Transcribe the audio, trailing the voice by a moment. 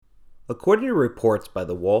According to reports by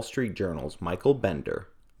the Wall Street Journal's Michael Bender,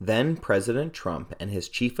 then President Trump and his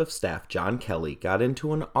chief of staff John Kelly got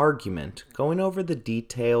into an argument going over the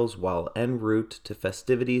details while en route to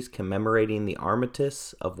festivities commemorating the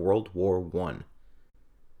armistice of World War I.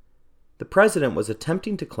 The president was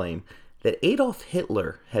attempting to claim that Adolf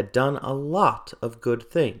Hitler had done a lot of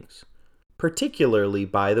good things, particularly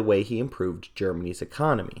by the way he improved Germany's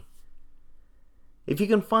economy. If you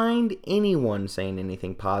can find anyone saying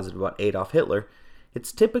anything positive about Adolf Hitler,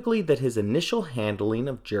 it's typically that his initial handling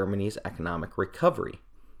of Germany's economic recovery.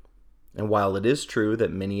 And while it is true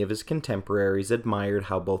that many of his contemporaries admired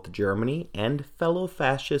how both Germany and fellow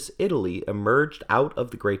fascist Italy emerged out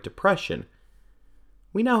of the Great Depression,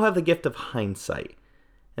 we now have the gift of hindsight,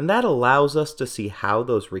 and that allows us to see how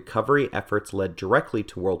those recovery efforts led directly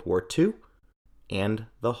to World War II and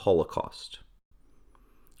the Holocaust.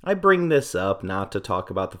 I bring this up not to talk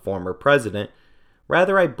about the former president,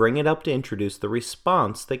 rather I bring it up to introduce the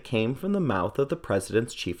response that came from the mouth of the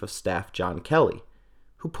president's chief of staff, John Kelly,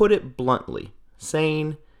 who put it bluntly,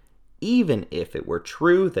 saying, even if it were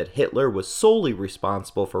true that Hitler was solely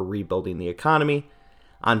responsible for rebuilding the economy,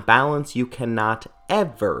 on balance you cannot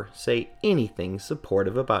ever say anything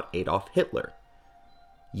supportive about Adolf Hitler.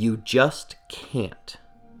 You just can't.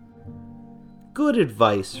 Good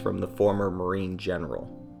advice from the former Marine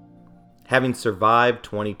general. Having survived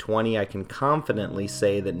 2020, I can confidently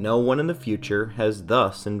say that no one in the future has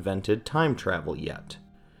thus invented time travel yet.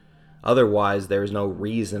 Otherwise, there is no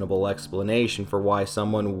reasonable explanation for why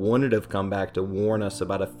someone wouldn't have come back to warn us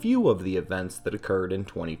about a few of the events that occurred in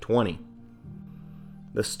 2020.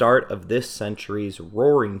 The start of this century's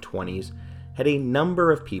Roaring Twenties had a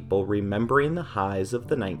number of people remembering the highs of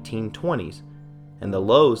the 1920s and the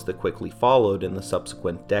lows that quickly followed in the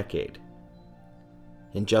subsequent decade.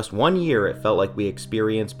 In just 1 year, it felt like we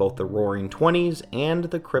experienced both the Roaring Twenties and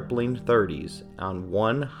the crippling 30s on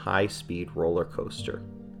one high-speed roller coaster.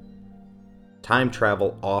 Time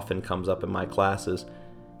travel often comes up in my classes,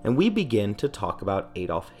 and we begin to talk about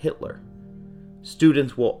Adolf Hitler.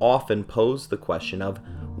 Students will often pose the question of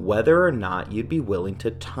whether or not you'd be willing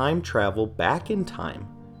to time travel back in time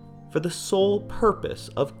for the sole purpose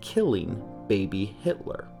of killing baby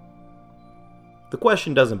Hitler. The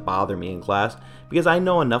question doesn't bother me in class because I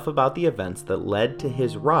know enough about the events that led to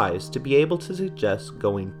his rise to be able to suggest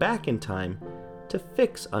going back in time to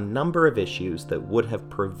fix a number of issues that would have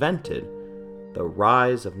prevented the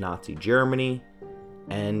rise of Nazi Germany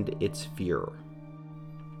and its Führer.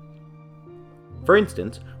 For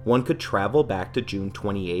instance, one could travel back to June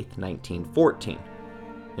 28, 1914,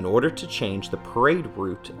 in order to change the parade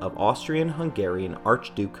route of Austrian-Hungarian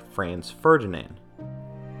Archduke Franz Ferdinand.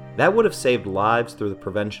 That would have saved lives through the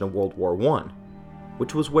prevention of World War I,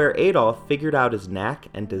 which was where Adolf figured out his knack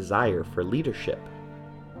and desire for leadership.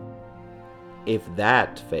 If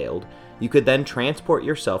that failed, you could then transport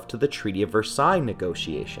yourself to the Treaty of Versailles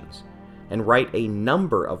negotiations and right a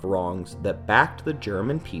number of wrongs that backed the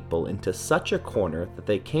German people into such a corner that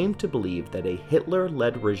they came to believe that a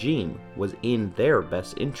Hitler-led regime was in their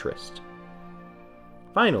best interest.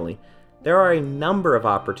 Finally, there are a number of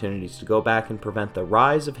opportunities to go back and prevent the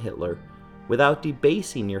rise of Hitler without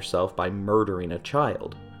debasing yourself by murdering a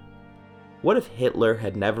child. What if Hitler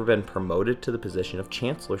had never been promoted to the position of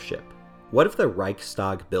chancellorship? What if the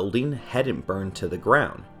Reichstag building hadn't burned to the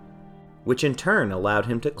ground, which in turn allowed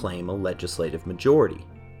him to claim a legislative majority?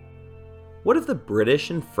 What if the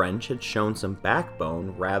British and French had shown some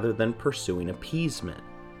backbone rather than pursuing appeasement?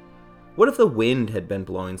 What if the wind had been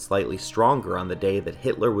blowing slightly stronger on the day that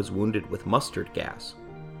Hitler was wounded with mustard gas?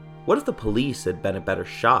 What if the police had been a better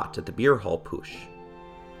shot at the beer hall push?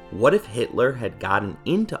 What if Hitler had gotten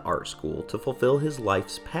into art school to fulfill his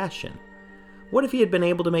life's passion? What if he had been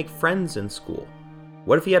able to make friends in school?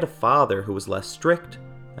 What if he had a father who was less strict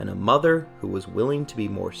and a mother who was willing to be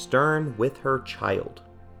more stern with her child?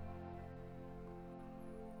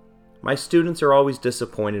 My students are always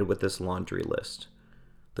disappointed with this laundry list.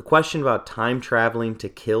 The question about time traveling to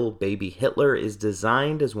kill baby Hitler is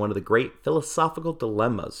designed as one of the great philosophical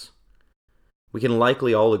dilemmas. We can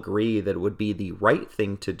likely all agree that it would be the right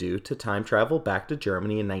thing to do to time travel back to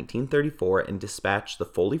Germany in 1934 and dispatch the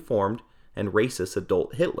fully formed and racist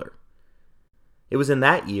adult Hitler. It was in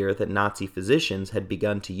that year that Nazi physicians had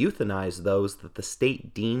begun to euthanize those that the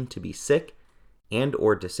state deemed to be sick and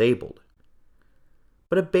or disabled.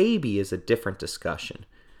 But a baby is a different discussion,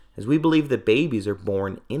 as we believe that babies are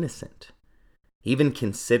born innocent. Even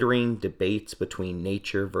considering debates between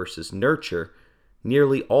nature versus nurture,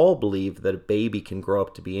 nearly all believe that a baby can grow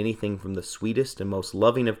up to be anything from the sweetest and most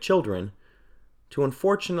loving of children to,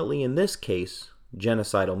 unfortunately in this case,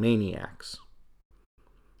 genocidal maniacs.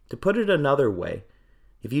 To put it another way,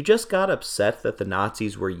 if you just got upset that the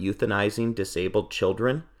Nazis were euthanizing disabled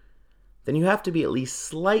children, then you have to be at least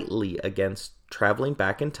slightly against traveling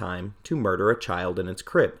back in time to murder a child in its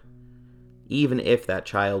crib, even if that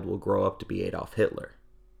child will grow up to be Adolf Hitler.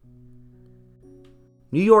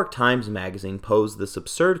 New York Times Magazine posed this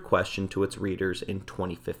absurd question to its readers in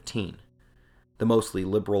 2015. The mostly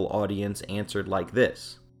liberal audience answered like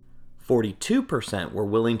this: 42% were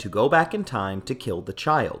willing to go back in time to kill the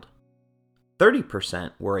child.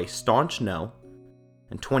 30% were a staunch no,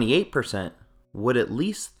 and 28% would at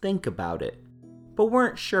least think about it, but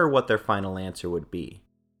weren't sure what their final answer would be.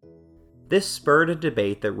 This spurred a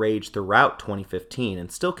debate that raged throughout 2015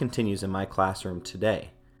 and still continues in my classroom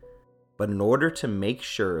today. But in order to make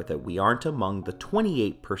sure that we aren't among the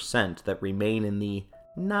 28% that remain in the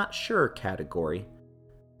not sure category,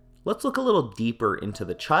 let's look a little deeper into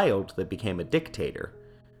the child that became a dictator,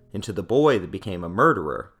 into the boy that became a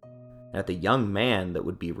murderer, and at the young man that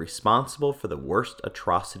would be responsible for the worst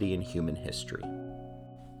atrocity in human history.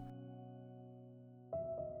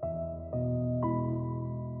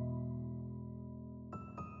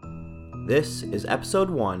 This is episode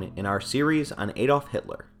 1 in our series on Adolf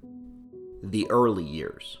Hitler, The Early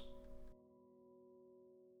Years.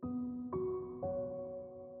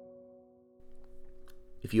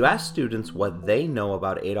 If you ask students what they know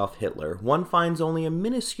about Adolf Hitler, one finds only a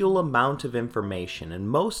minuscule amount of information, and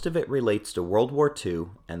most of it relates to World War II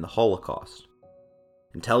and the Holocaust.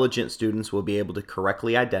 Intelligent students will be able to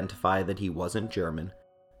correctly identify that he wasn't German,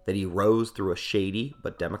 that he rose through a shady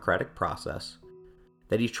but democratic process,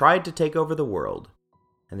 that he tried to take over the world,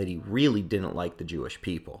 and that he really didn't like the Jewish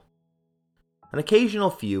people. An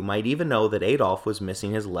occasional few might even know that Adolf was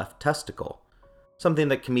missing his left testicle, something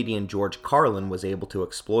that comedian George Carlin was able to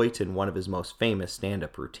exploit in one of his most famous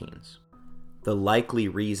stand-up routines. The likely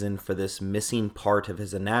reason for this missing part of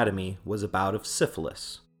his anatomy was a bout of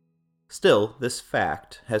syphilis. Still, this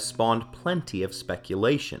fact has spawned plenty of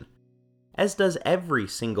speculation, as does every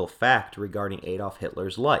single fact regarding Adolf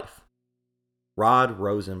Hitler's life. Rod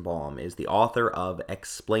Rosenbaum is the author of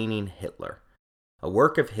Explaining Hitler, a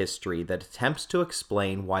work of history that attempts to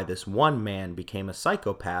explain why this one man became a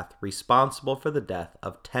psychopath responsible for the death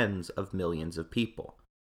of tens of millions of people.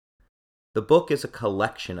 The book is a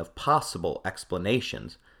collection of possible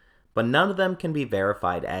explanations, but none of them can be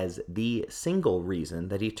verified as the single reason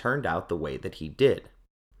that he turned out the way that he did.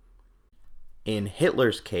 In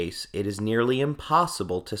Hitler's case, it is nearly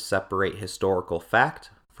impossible to separate historical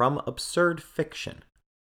fact from absurd fiction.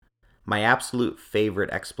 My absolute favorite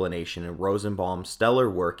explanation in Rosenbaum's stellar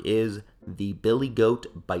work is the Billy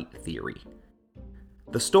Goat Bite Theory.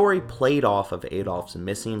 The story played off of Adolf's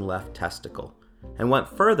missing left testicle, and went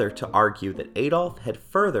further to argue that Adolf had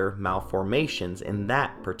further malformations in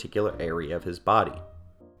that particular area of his body.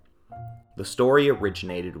 The story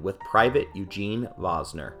originated with Private Eugene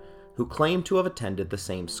Wosner, who claimed to have attended the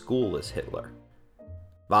same school as Hitler.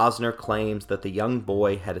 Wosner claims that the young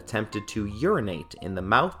boy had attempted to urinate in the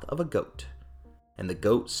mouth of a goat, and the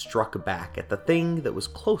goat struck back at the thing that was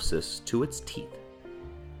closest to its teeth.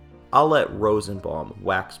 I'll let Rosenbaum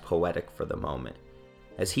wax poetic for the moment,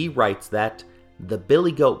 as he writes that the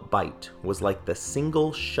Billy Goat bite was like the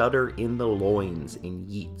single shudder in the loins in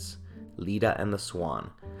Yeats, Leda and the Swan,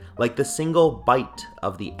 like the single bite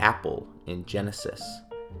of the apple in Genesis,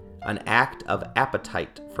 an act of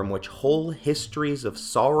appetite from which whole histories of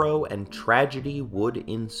sorrow and tragedy would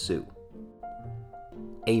ensue.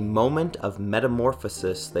 A moment of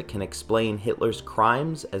metamorphosis that can explain Hitler's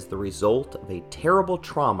crimes as the result of a terrible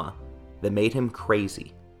trauma that made him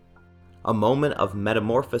crazy. A moment of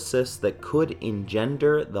metamorphosis that could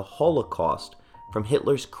engender the Holocaust from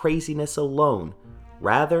Hitler's craziness alone,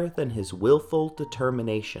 rather than his willful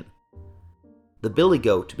determination. The Billy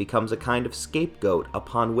Goat becomes a kind of scapegoat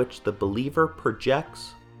upon which the believer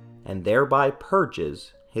projects and thereby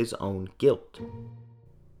purges his own guilt.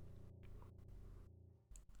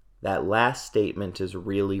 That last statement is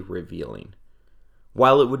really revealing.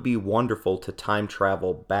 While it would be wonderful to time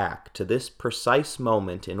travel back to this precise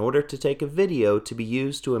moment in order to take a video to be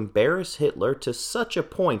used to embarrass Hitler to such a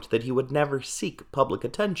point that he would never seek public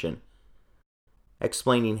attention,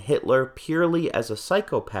 explaining Hitler purely as a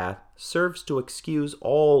psychopath serves to excuse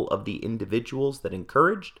all of the individuals that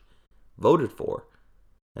encouraged, voted for,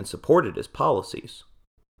 and supported his policies.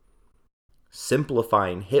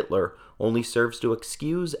 Simplifying Hitler only serves to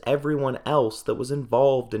excuse everyone else that was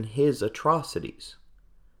involved in his atrocities.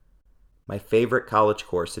 My favorite college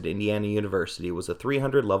course at Indiana University was a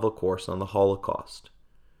 300-level course on the Holocaust.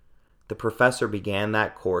 The professor began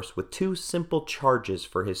that course with two simple charges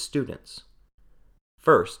for his students.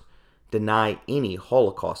 First, deny any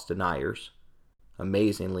Holocaust deniers.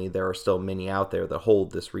 Amazingly, there are still many out there that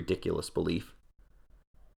hold this ridiculous belief.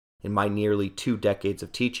 In my nearly 2 decades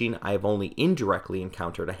of teaching, I have only indirectly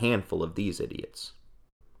encountered a handful of these idiots.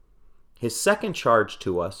 His second charge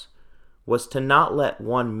to us was to not let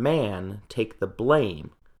one man take the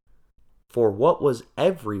blame for what was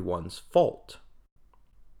everyone's fault.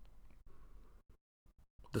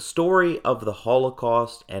 The story of the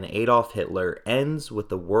Holocaust and Adolf Hitler ends with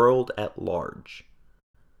the world at large.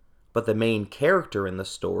 But the main character in the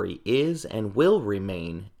story is and will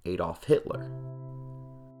remain Adolf Hitler.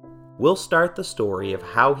 We'll start the story of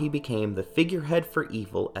how he became the figurehead for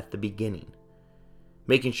evil at the beginning,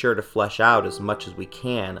 making sure to flesh out as much as we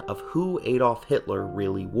can of who Adolf Hitler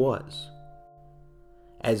really was.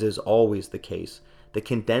 As is always the case, the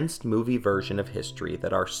condensed movie version of history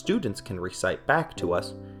that our students can recite back to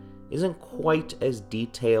us isn't quite as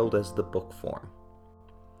detailed as the book form.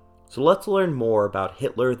 So let's learn more about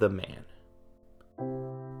Hitler the man.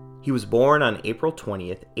 He was born on April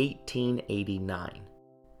 20th, 1889.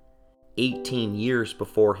 18 years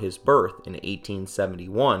before his birth in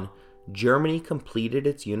 1871, Germany completed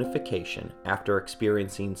its unification after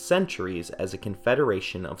experiencing centuries as a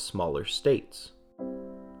confederation of smaller states.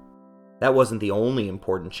 That wasn't the only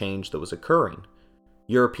important change that was occurring.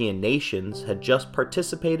 European nations had just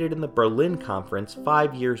participated in the Berlin Conference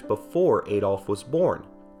 5 years before Adolf was born.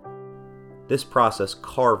 This process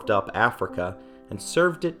carved up Africa and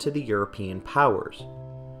served it to the European powers,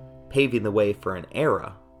 paving the way for an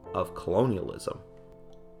era of colonialism.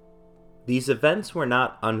 These events were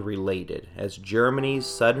not unrelated, as Germany's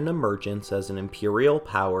sudden emergence as an imperial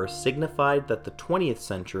power signified that the 20th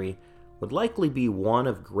century would likely be one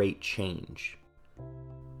of great change.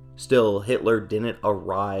 Still, Hitler didn't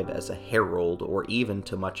arrive as a herald or even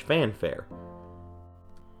to much fanfare.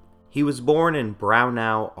 He was born in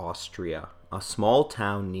Braunau, Austria, a small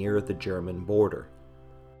town near the German border.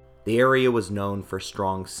 The area was known for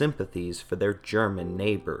strong sympathies for their German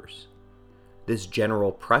neighbors. This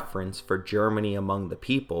general preference for Germany among the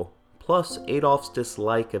people, plus Adolf's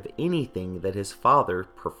dislike of anything that his father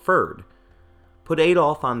preferred, put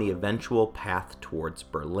Adolf on the eventual path towards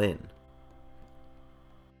Berlin.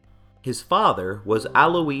 His father was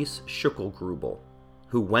Alois Schicklgruber,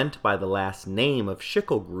 who went by the last name of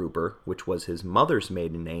Schicklgruber, which was his mother's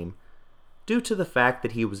maiden name, due to the fact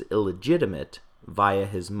that he was illegitimate via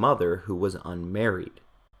his mother, who was unmarried.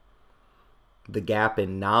 The gap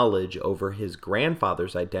in knowledge over his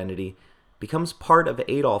grandfather's identity becomes part of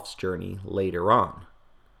Adolf's journey later on.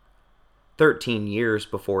 13 years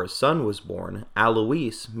before his son was born,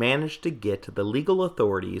 Alois managed to get the legal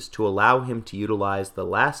authorities to allow him to utilize the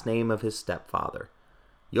last name of his stepfather,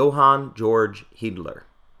 Johann Georg Hiedler.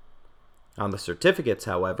 On the certificates,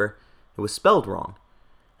 however, it was spelled wrong,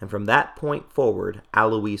 and from that point forward,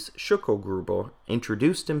 Alois Schicklgruber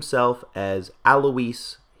introduced himself as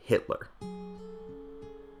Alois Hitler.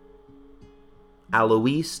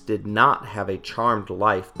 Alois did not have a charmed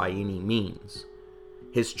life by any means.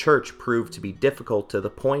 His church proved to be difficult to the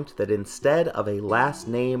point that instead of a last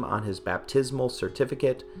name on his baptismal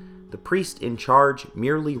certificate, the priest in charge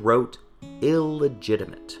merely wrote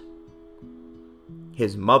illegitimate.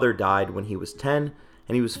 His mother died when he was 10,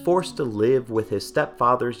 and he was forced to live with his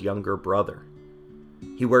stepfather's younger brother.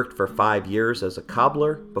 He worked for 5 years as a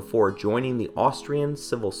cobbler before joining the Austrian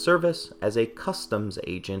civil service as a customs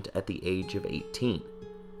agent at the age of 18.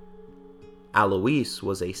 Alois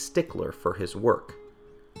was a stickler for his work.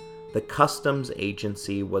 The customs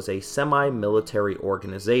agency was a semi-military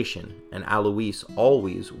organization, and Alois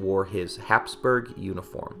always wore his Habsburg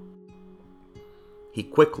uniform. He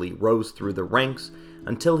quickly rose through the ranks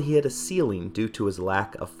until he hit a ceiling due to his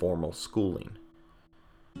lack of formal schooling.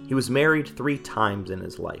 He was married 3 times in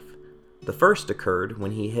his life. The first occurred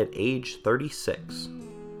when he hit age 36.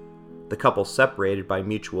 The couple separated by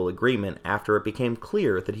mutual agreement after it became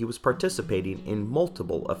clear that he was participating in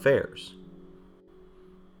multiple affairs.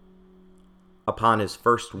 Upon his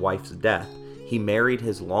first wife's death, he married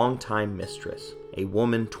his longtime mistress, a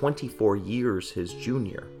woman 24 years his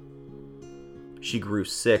junior. She grew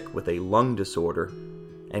sick with a lung disorder,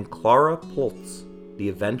 and Clara Pultz, the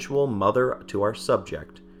eventual mother to our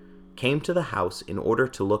subject, came to the house in order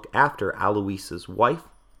to look after Alois's wife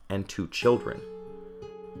and 2 children.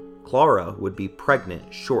 Clara would be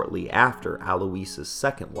pregnant shortly after Alois's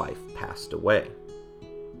second wife passed away.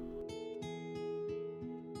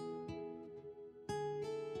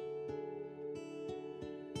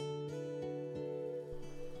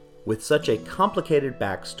 With such a complicated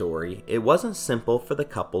backstory, it wasn't simple for the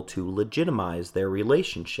couple to legitimize their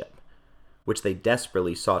relationship, which they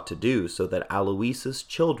desperately sought to do so that Alois's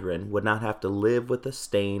children would not have to live with the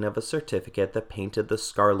stain of a certificate that painted the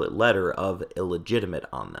scarlet letter of illegitimate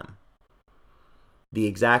on them. The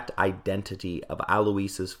exact identity of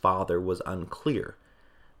Alois's father was unclear,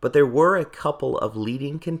 but there were a couple of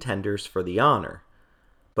leading contenders for the honor,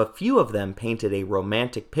 but few of them painted a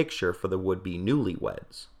romantic picture for the would-be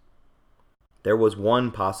newlyweds. There was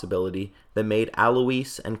one possibility that made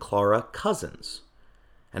Alois and Clara cousins,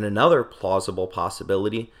 and another plausible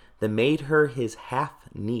possibility that made her his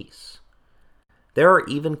half-niece. There are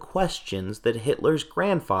even questions that Hitler's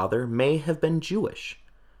grandfather may have been Jewish.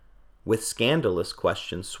 With scandalous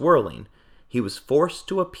questions swirling, he was forced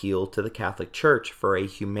to appeal to the Catholic Church for a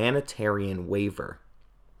humanitarian waiver.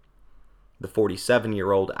 The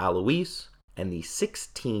 47-year-old Alois and the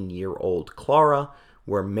 16-year-old Clara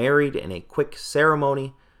were married in a quick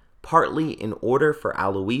ceremony, partly in order for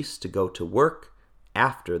Alois to go to work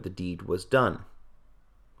after the deed was done.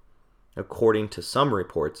 According to some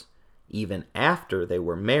reports, even after they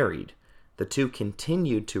were married, the two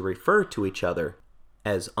continued to refer to each other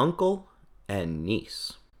as uncle and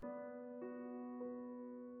niece.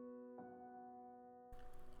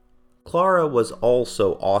 Clara was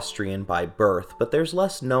also Austrian by birth, but there's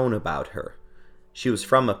less known about her. She was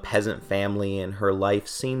from a peasant family, and her life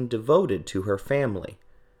seemed devoted to her family.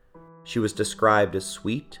 She was described as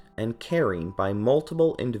sweet and caring by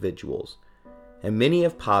multiple individuals, and many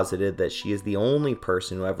have posited that she is the only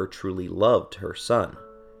person who ever truly loved her son.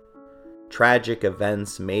 Tragic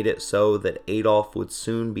events made it so that Adolf would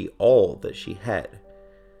soon be all that she had.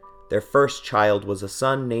 Their first child was a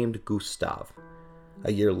son named Gustav.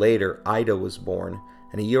 A year later, Ida was born,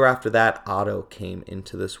 and a year after that, Otto came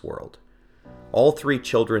into this world. All three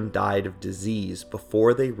children died of disease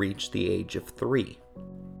before they reached the age of 3.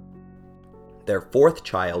 Their fourth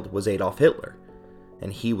child was Adolf Hitler,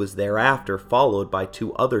 and he was thereafter followed by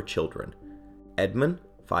 2 other children, Edmund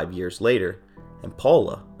 5 years later, and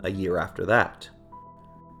Paula a year after that.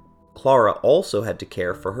 Clara also had to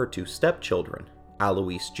care for her 2 stepchildren,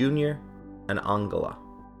 Alois Jr. and Angela.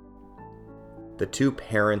 The 2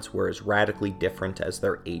 parents were as radically different as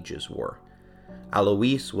their ages were.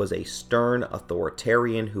 Alois was a stern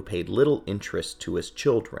authoritarian who paid little interest to his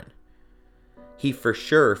children. He for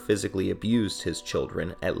sure physically abused his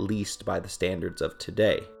children, at least by the standards of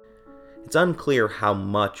today. It's unclear how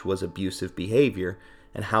much was abusive behavior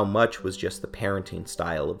and how much was just the parenting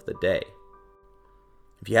style of the day.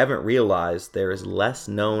 If you haven't realized, there is less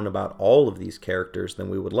known about all of these characters than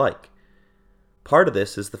we would like. Part of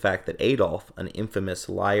this is the fact that Adolf, an infamous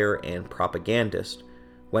liar and propagandist,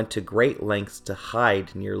 went to great lengths to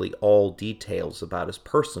hide nearly all details about his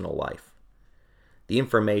personal life. The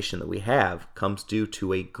information that we have comes due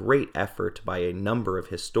to a great effort by a number of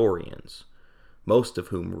historians, most of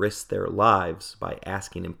whom risked their lives by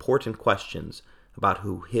asking important questions about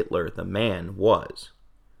who Hitler the man was.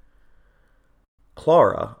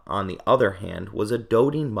 Clara, on the other hand, was a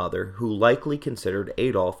doting mother who likely considered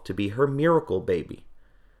Adolf to be her miracle baby,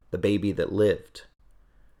 the baby that lived.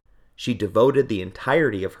 She devoted the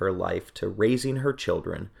entirety of her life to raising her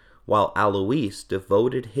children, while Alois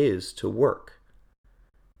devoted his to work.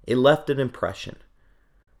 It left an impression.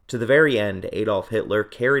 To the very end, Adolf Hitler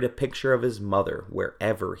carried a picture of his mother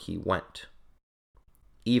wherever he went,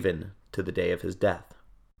 even to the day of his death.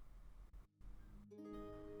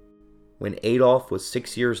 When Adolf was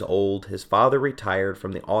 6 years old, his father retired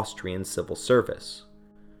from the Austrian civil service.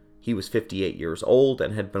 He was 58 years old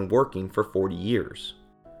and had been working for 40 years.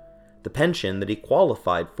 The pension that he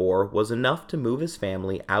qualified for was enough to move his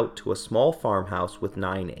family out to a small farmhouse with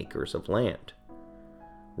 9 acres of land.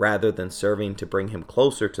 Rather than serving to bring him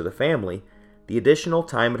closer to the family, the additional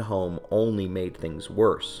time at home only made things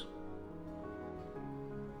worse.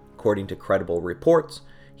 According to credible reports,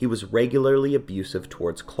 he was regularly abusive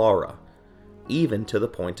towards Clara, even to the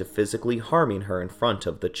point of physically harming her in front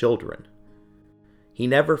of the children. He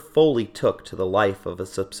never fully took to the life of a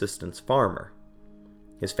subsistence farmer.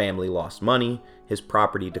 His family lost money, his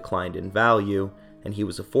property declined in value, and he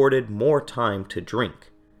was afforded more time to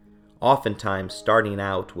drink, oftentimes starting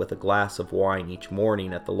out with a glass of wine each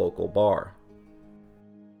morning at the local bar.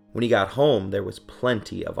 When he got home, there was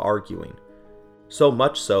plenty of arguing, so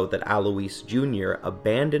much so that Alois Jr.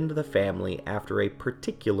 abandoned the family after a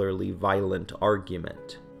particularly violent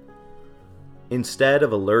argument. Instead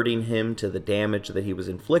of alerting him to the damage that he was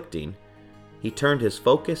inflicting, he turned his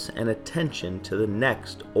focus and attention to the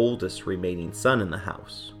next oldest remaining son in the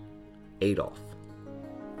house, Adolf.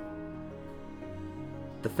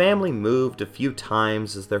 The family moved a few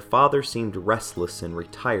times as their father seemed restless in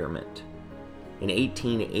retirement. In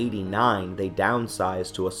 1889, they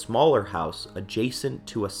downsized to a smaller house adjacent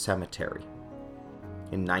to a cemetery.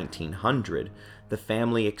 In 1900, the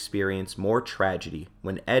family experienced more tragedy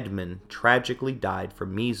when Edmund tragically died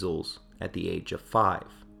from measles at the age of 5.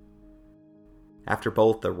 After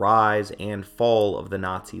both the rise and fall of the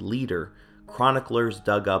Nazi leader, chroniclers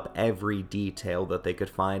dug up every detail that they could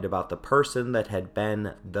find about the person that had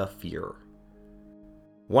been the Fuhrer.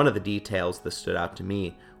 One of the details that stood out to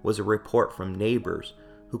me was a report from neighbors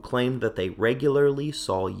who claimed that they regularly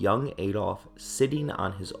saw young Adolf sitting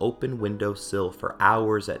on his open windowsill for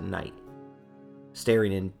hours at night,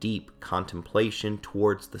 staring in deep contemplation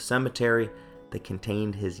towards the cemetery that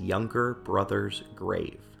contained his younger brother's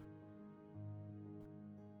grave.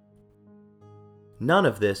 None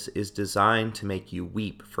of this is designed to make you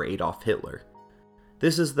weep for Adolf Hitler.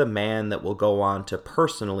 This is the man that will go on to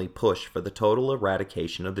personally push for the total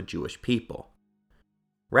eradication of the Jewish people.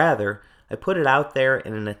 Rather, I put it out there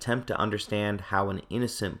in an attempt to understand how an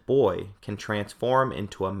innocent boy can transform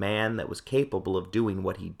into a man that was capable of doing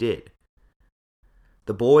what he did.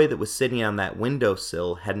 The boy that was sitting on that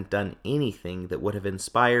windowsill hadn't done anything that would have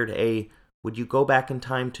inspired a "would you go back in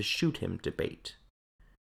time to shoot him" debate.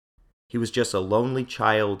 He was just a lonely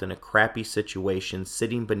child in a crappy situation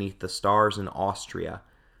sitting beneath the stars in Austria,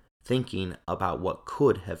 thinking about what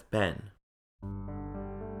could have been.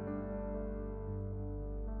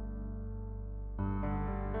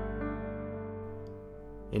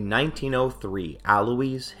 In 1903,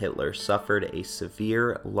 Alois Hitler suffered a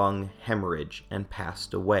severe lung hemorrhage and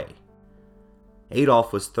passed away.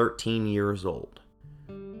 Adolf was 13 years old.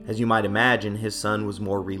 As you might imagine, his son was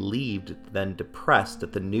more relieved than depressed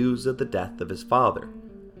at the news of the death of his father.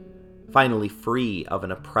 Finally free of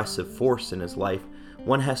an oppressive force in his life,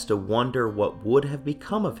 one has to wonder what would have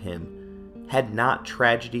become of him had not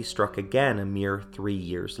tragedy struck again a mere 3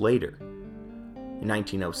 years later. In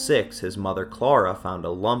 1906, his mother Clara found a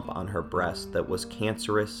lump on her breast that was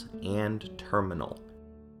cancerous and terminal.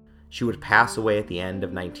 She would pass away at the end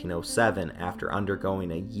of 1907 after undergoing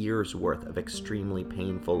a year's worth of extremely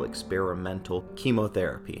painful experimental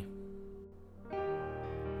chemotherapy.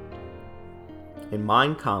 In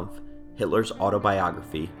Mein Kampf, Hitler's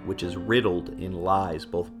autobiography, which is riddled in lies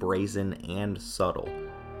both brazen and subtle,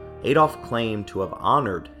 Adolf claimed to have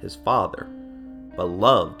honored his father, but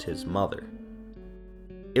loved his mother.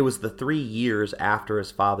 It was the 3 years after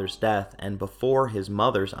his father's death and before his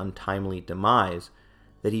mother's untimely demise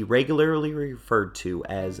that he regularly referred to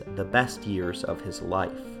as the best years of his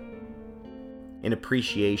life. In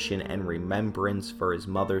appreciation and remembrance for his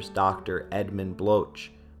mother's doctor Edmund Bloch,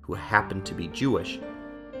 who happened to be Jewish,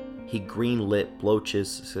 he greenlit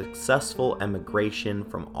Bloch's successful emigration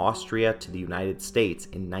from Austria to the United States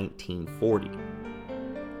in 1940.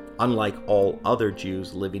 Unlike all other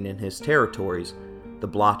Jews living in his territories, the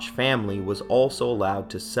Bloch family was also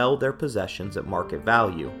allowed to sell their possessions at market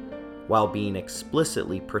value, while being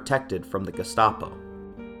explicitly protected from the Gestapo.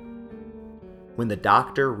 When the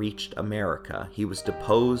doctor reached America, he was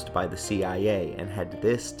deposed by the CIA and had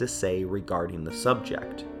this to say regarding the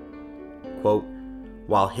subject. Quote,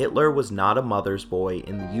 "While Hitler was not a mother's boy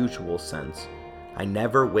in the usual sense, I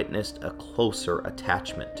never witnessed a closer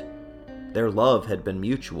attachment. Their love had been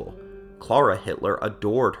mutual. Clara Hitler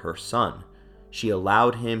adored her son. She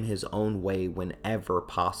allowed him his own way whenever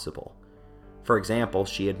possible. For example,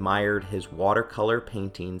 she admired his watercolor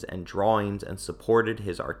paintings and drawings and supported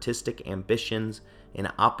his artistic ambitions in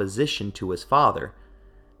opposition to his father,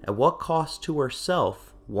 at what cost to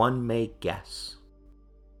herself one may guess."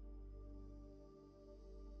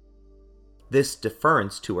 This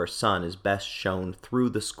deference to her son is best shown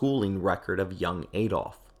through the schooling record of young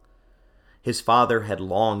Adolf. His father had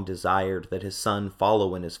long desired that his son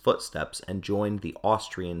follow in his footsteps and join the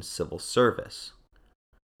Austrian civil service.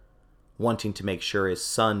 Wanting to make sure his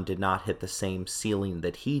son did not hit the same ceiling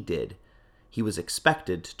that he did, he was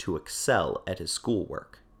expected to excel at his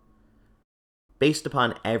schoolwork. Based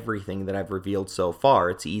upon everything that I've revealed so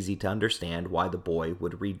far, it's easy to understand why the boy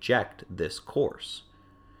would reject this course.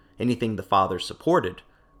 Anything the father supported,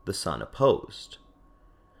 the son opposed.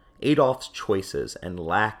 Adolf's choices and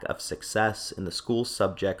lack of success in the school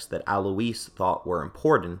subjects that Alois thought were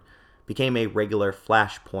important became a regular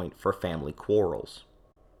flashpoint for family quarrels.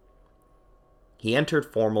 He entered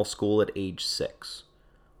formal school at age 6,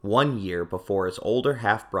 1 year before his older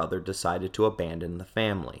half-brother decided to abandon the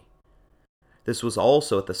family. This was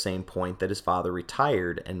also at the same point that his father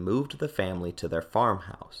retired and moved the family to their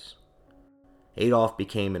farmhouse. Adolf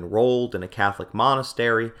became enrolled in a Catholic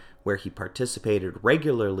monastery where he participated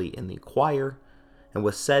regularly in the choir and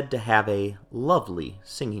was said to have a lovely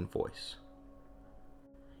singing voice.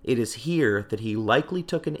 It is here that he likely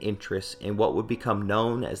took an interest in what would become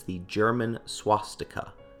known as the German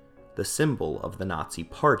swastika, the symbol of the Nazi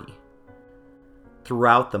Party.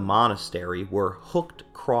 Throughout the monastery were hooked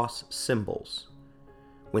cross symbols.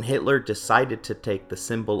 When Hitler decided to take the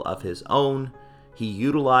symbol of his own, he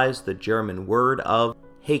utilized the German word of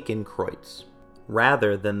Hakenkreuz,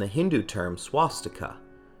 rather than the Hindu term swastika.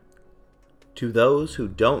 To those who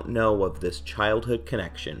don't know of this childhood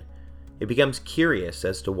connection, it becomes curious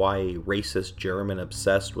as to why a racist German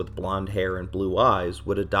obsessed with blonde hair and blue eyes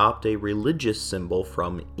would adopt a religious symbol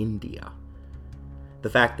from India.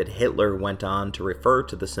 The fact that Hitler went on to refer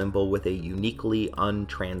to the symbol with a uniquely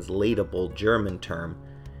untranslatable German term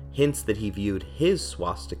hints that he viewed his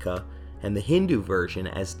swastika and the Hindu version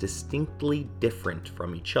as distinctly different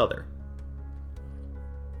from each other.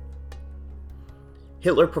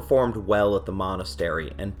 Hitler performed well at the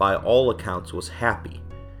monastery and by all accounts was happy.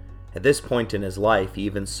 At this point in his life, he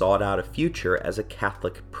even sought out a future as a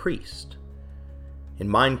Catholic priest. In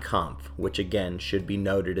Mein Kampf, which again should be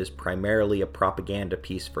noted as primarily a propaganda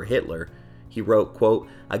piece for Hitler, he wrote, quote,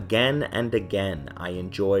 "Again and again I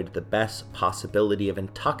enjoyed the best possibility of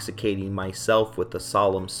intoxicating myself with the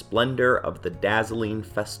solemn splendor of the dazzling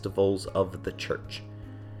festivals of the church.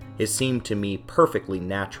 It seemed to me perfectly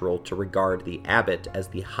natural to regard the abbot as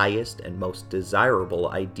the highest and most desirable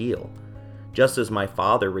ideal, just as my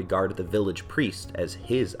father regarded the village priest as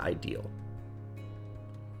his ideal."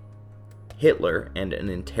 Hitler and an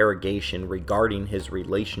interrogation regarding his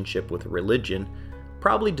relationship with religion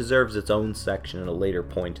probably deserves its own section at a later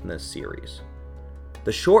point in this series.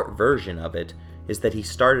 The short version of it is that he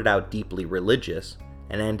started out deeply religious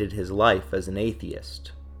and ended his life as an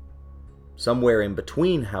atheist. Somewhere in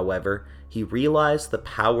between, however, he realized the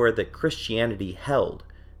power that Christianity held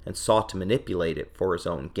and sought to manipulate it for his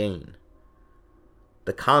own gain.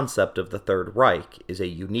 The concept of the Third Reich is a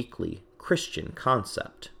uniquely Christian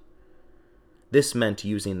concept. This meant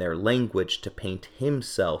using their language to paint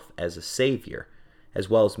himself as a savior, as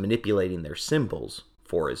well as manipulating their symbols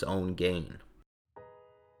for his own gain.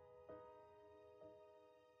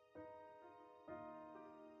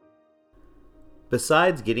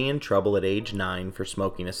 Besides getting in trouble at age 9 for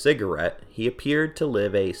smoking a cigarette, he appeared to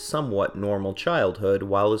live a somewhat normal childhood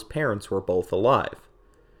while his parents were both alive.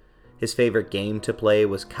 His favorite game to play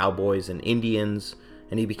was Cowboys and Indians,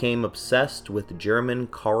 and he became obsessed with German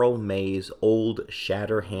Karl May's old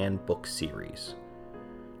Shatterhand book series.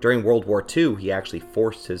 During World War II, he actually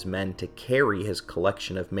forced his men to carry his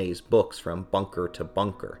collection of May's books from bunker to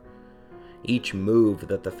bunker. Each move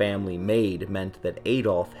that the family made meant that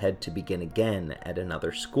Adolf had to begin again at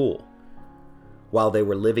another school. While they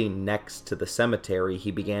were living next to the cemetery, he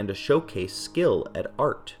began to showcase skill at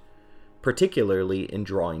art, particularly in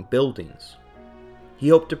drawing buildings. He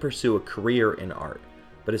hoped to pursue a career in art,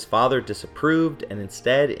 but his father disapproved and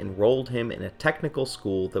instead enrolled him in a technical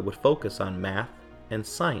school that would focus on math and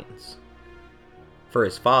science. For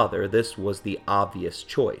his father, this was the obvious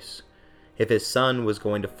choice, if his son was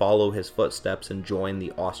going to follow his footsteps and join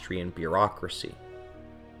the Austrian bureaucracy.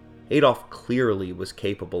 Adolf clearly was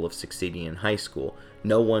capable of succeeding in high school.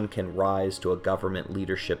 No one can rise to a government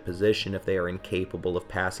leadership position if they are incapable of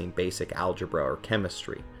passing basic algebra or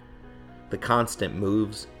chemistry. The constant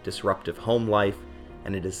moves, disruptive home life,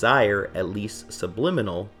 and a desire, at least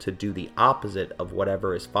subliminal, to do the opposite of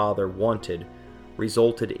whatever his father wanted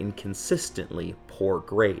resulted in consistently poor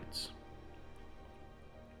grades.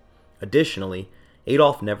 Additionally,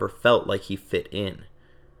 Adolf never felt like he fit in.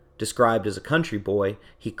 Described as a country boy,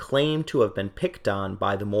 he claimed to have been picked on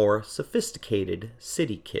by the more sophisticated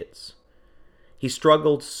city kids. He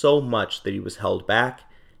struggled so much that he was held back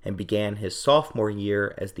and began his sophomore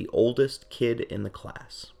year as the oldest kid in the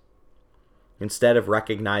class. Instead of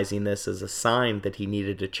recognizing this as a sign that he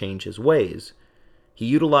needed to change his ways, he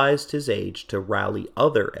utilized his age to rally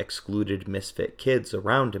other excluded misfit kids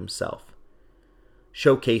around himself.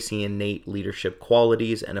 Showcasing innate leadership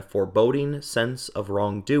qualities and a foreboding sense of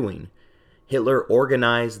wrongdoing, Hitler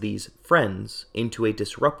organized these friends into a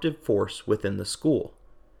disruptive force within the school.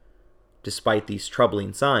 Despite these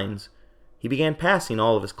troubling signs, he began passing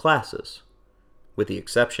all of his classes, with the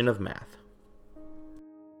exception of math.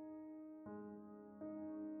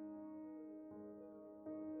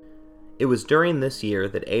 It was during this year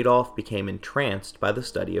that Adolf became entranced by the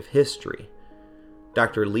study of history.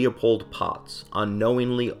 Dr. Leopold Potts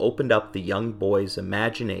unknowingly opened up the young boy's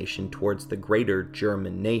imagination towards the greater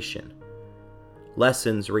German nation.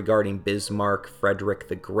 Lessons regarding Bismarck, Frederick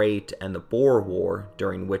the Great, and the Boer War,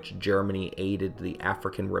 during which Germany aided the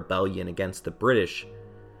African rebellion against the British,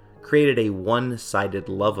 created a one-sided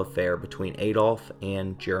love affair between Adolf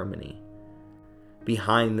and Germany.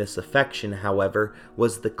 Behind this affection, however,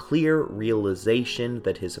 was the clear realization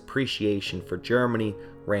that his appreciation for Germany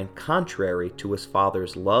ran contrary to his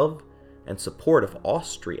father's love and support of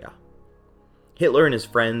Austria. Hitler and his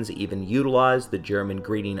friends even utilized the German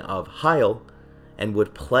greeting of Heil and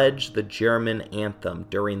would pledge the German anthem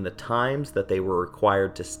during the times that they were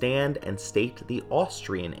required to stand and state the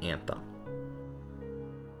Austrian anthem.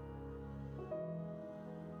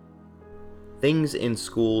 Things in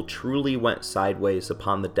school truly went sideways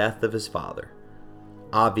upon the death of his father.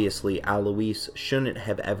 Obviously, Alois shouldn't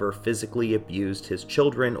have ever physically abused his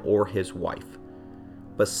children or his wife,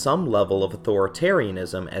 but some level of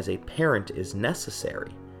authoritarianism as a parent is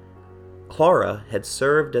necessary. Clara had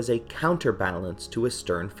served as a counterbalance to his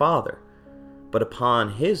stern father, but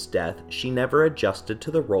upon his death, she never adjusted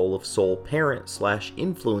to the role of sole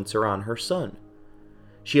parent/influencer on her son.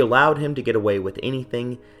 She allowed him to get away with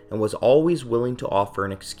anything and was always willing to offer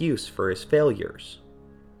an excuse for his failures.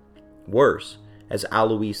 Worse, as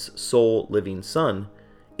Alois' sole living son,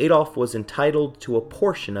 Adolf was entitled to a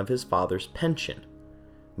portion of his father's pension,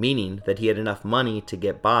 meaning that he had enough money to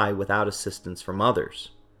get by without assistance from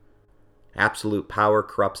others. Absolute power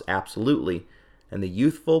corrupts absolutely, and the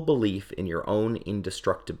youthful belief in your own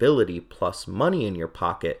indestructibility plus money in your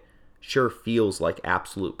pocket sure feels like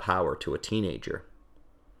absolute power to a teenager.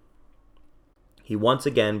 He once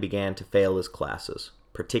again began to fail his classes,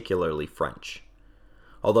 particularly French.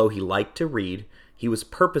 Although he liked to read, he was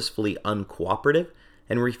purposefully uncooperative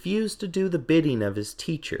and refused to do the bidding of his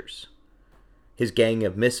teachers. His gang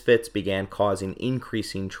of misfits began causing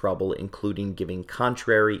increasing trouble, including giving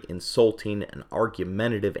contrary, insulting, and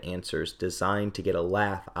argumentative answers designed to get a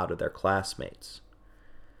laugh out of their classmates.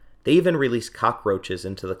 They even released cockroaches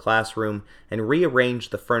into the classroom and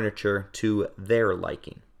rearranged the furniture to their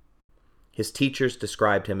liking. His teachers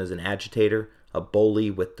described him as an agitator, a bully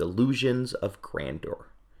with delusions of grandeur.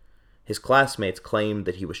 His classmates claimed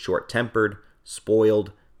that he was short-tempered,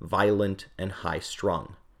 spoiled, violent, and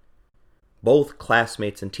high-strung. Both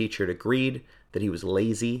classmates and teacher agreed that he was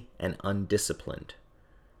lazy and undisciplined.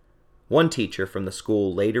 One teacher from the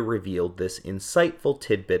school later revealed this insightful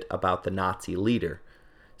tidbit about the Nazi leader,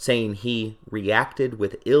 saying he reacted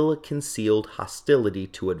with ill-concealed hostility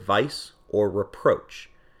to advice or reproach.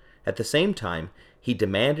 At the same time, he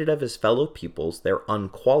demanded of his fellow pupils their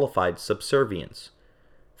unqualified subservience,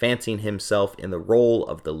 fancying himself in the role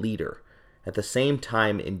of the leader, at the same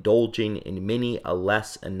time indulging in many a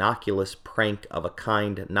less innocuous prank of a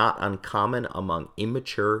kind not uncommon among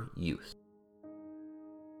immature youth.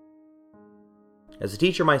 As a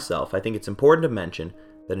teacher myself, I think it's important to mention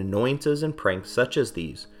that annoyances and pranks such as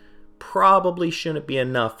these probably shouldn't be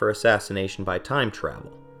enough for assassination by time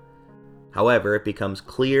travel. However, it becomes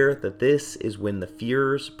clear that this is when the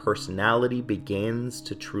Führer's personality begins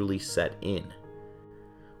to truly set in.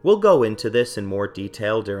 We'll go into this in more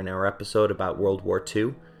detail during our episode about World War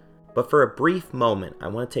II, but for a brief moment I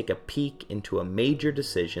want to take a peek into a major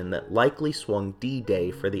decision that likely swung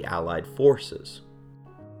D-Day for the Allied forces.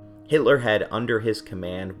 Hitler had under his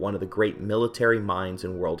command one of the great military minds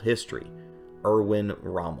in world history, Erwin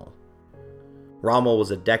Rommel. Rommel was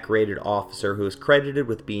a decorated officer who is credited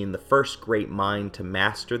with being the first great mind to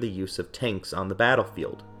master the use of tanks on the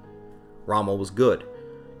battlefield. Rommel was good,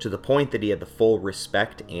 to the point that he had the full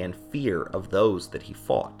respect and fear of those that he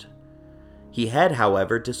fought. He had,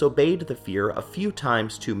 however, disobeyed the Führer a few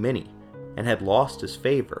times too many, and had lost his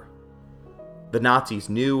favor. The Nazis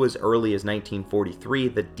knew as early as 1943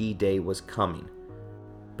 that D-Day was coming,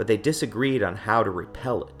 but they disagreed on how to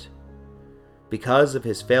repel it. Because of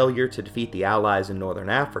his failure to defeat the Allies in northern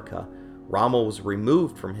Africa, Rommel was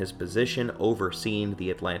removed from his position overseeing the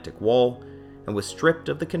Atlantic Wall and was stripped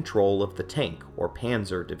of the control of the tank or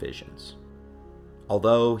panzer divisions.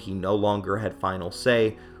 Although he no longer had final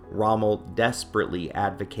say, Rommel desperately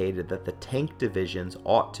advocated that the tank divisions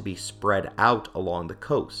ought to be spread out along the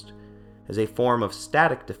coast, as a form of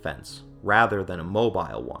static defense rather than a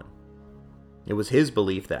mobile one. It was his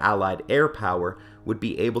belief that Allied air power would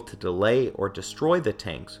be able to delay or destroy the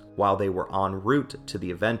tanks while they were en route to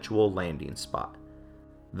the eventual landing spot,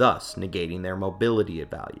 thus negating their mobility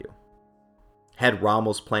value. Had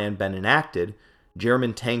Rommel's plan been enacted,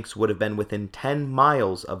 German tanks would have been within 10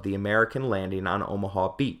 miles of the American landing on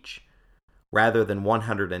Omaha Beach, rather than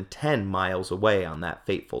 110 miles away on that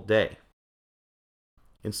fateful day.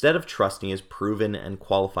 Instead of trusting his proven and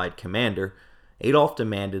qualified commander, Adolf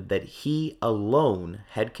demanded that he alone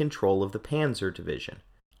had control of the Panzer Division,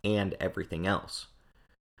 and everything else.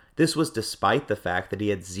 This was despite the fact that he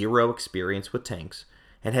had zero experience with tanks,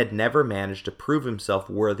 and had never managed to prove himself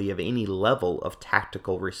worthy of any level of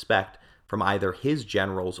tactical respect from either his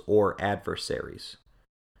generals or adversaries.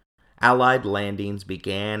 Allied landings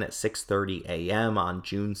began at 6:30 a.m. on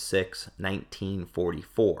June 6,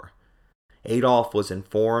 1944. Adolf was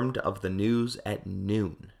informed of the news at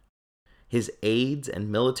noon. His aides and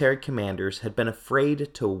military commanders had been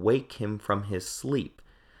afraid to wake him from his sleep,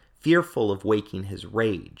 fearful of waking his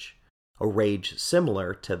rage, a rage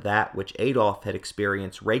similar to that which Adolf had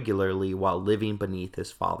experienced regularly while living beneath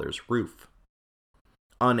his father's roof.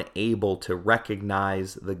 Unable to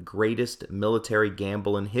recognize the greatest military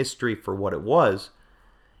gamble in history for what it was,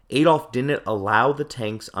 Adolf didn't allow the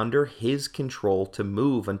tanks under his control to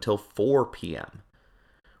move until 4 p.m.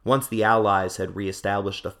 Once the Allies had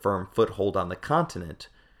reestablished a firm foothold on the continent,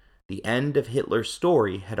 the end of Hitler's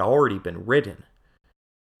story had already been written.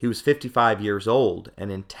 He was 55 years old,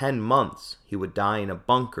 and in 10 months he would die in a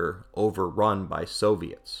bunker overrun by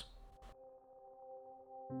Soviets.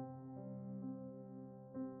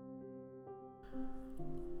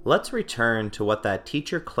 Let's return to what that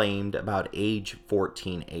teacher claimed about age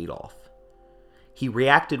 14 Adolf. He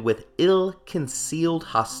reacted with ill-concealed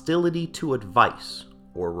hostility to advice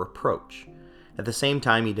or reproach. At the same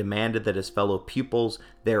time, he demanded that his fellow pupils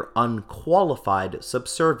their unqualified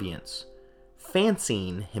subservience,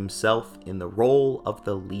 fancying himself in the role of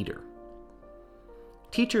the leader.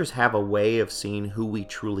 Teachers have a way of seeing who we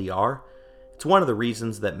truly are. It's one of the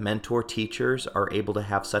reasons that mentor teachers are able to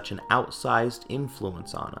have such an outsized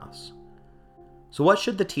influence on us. So what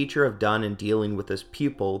should the teacher have done in dealing with this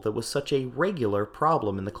pupil that was such a regular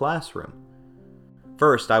problem in the classroom?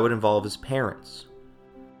 First, I would involve his parents.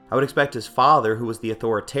 I would expect his father, who was the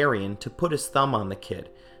authoritarian, to put his thumb on the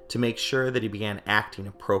kid to make sure that he began acting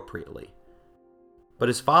appropriately. But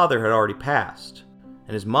his father had already passed,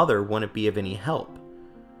 and his mother wouldn't be of any help.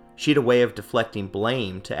 She had a way of deflecting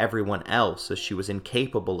blame to everyone else, as she was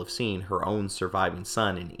incapable of seeing her own surviving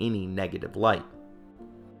son in any negative light.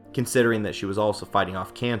 Considering that she was also fighting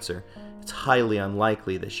off cancer, it's highly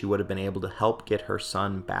unlikely that she would have been able to help get her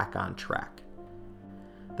son back on track.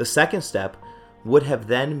 The second step would have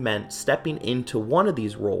then meant stepping into one of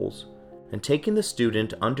these roles and taking the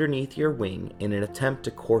student underneath your wing in an attempt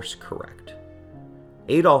to course correct.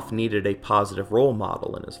 Adolf needed a positive role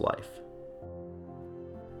model in his life.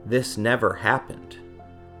 This never happened.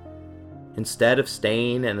 Instead of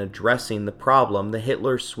staying and addressing the problem, the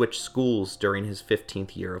Hitler switched schools during his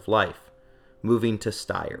 15th year of life, moving to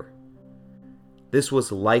Steyr. This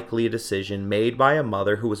was likely a decision made by a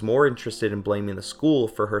mother who was more interested in blaming the school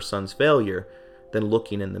for her son's failure than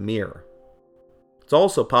looking in the mirror. It's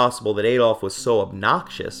also possible that Adolf was so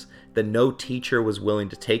obnoxious that no teacher was willing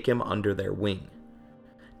to take him under their wing.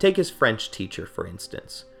 Take his French teacher, for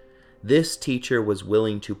instance. This teacher was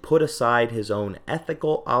willing to put aside his own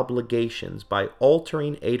ethical obligations by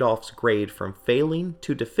altering Adolf's grade from failing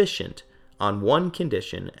to deficient on one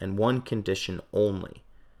condition and one condition only: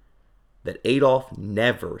 that Adolf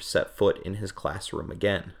never set foot in his classroom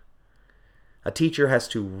again. A teacher has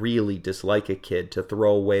to really dislike a kid to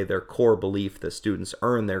throw away their core belief that students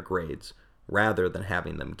earn their grades rather than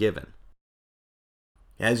having them given.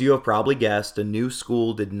 As you have probably guessed, a new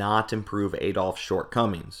school did not improve Adolf's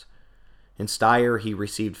shortcomings. In Steyr, he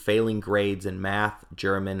received failing grades in math,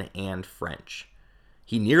 German, and French.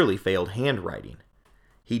 He nearly failed handwriting.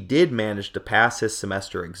 He did manage to pass his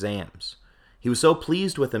semester exams. He was so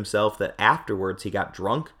pleased with himself that afterwards he got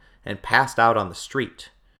drunk and passed out on the street.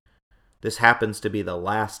 This happens to be the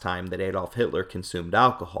last time that Adolf Hitler consumed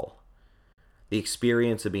alcohol. The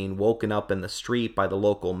experience of being woken up in the street by the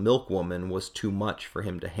local milkwoman was too much for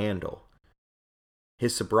him to handle.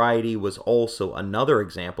 His sobriety was also another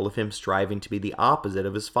example of him striving to be the opposite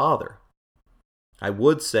of his father. I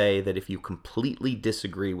would say that if you completely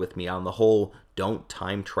disagree with me on the whole don't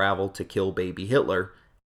time travel to kill baby Hitler,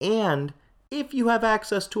 and if you have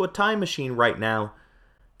access to a time machine right now,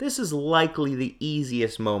 this is likely the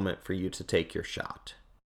easiest moment for you to take your shot.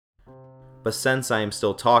 But since I am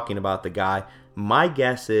still talking about the guy, my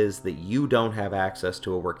guess is that you don't have access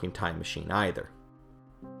to a working time machine either.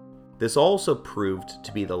 This also proved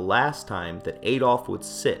to be the last time that Adolf would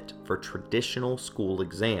sit for traditional school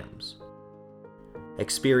exams.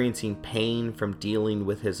 Experiencing pain from dealing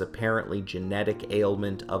with his apparently genetic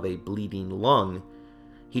ailment of a bleeding lung,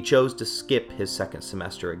 he chose to skip his second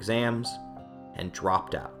semester exams and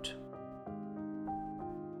dropped out.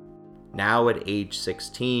 Now at age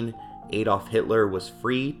 16, Adolf Hitler was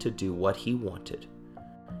free to do what he wanted.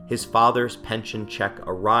 His father's pension check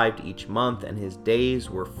arrived each month, and his days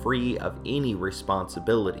were free of any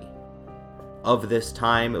responsibility. Of this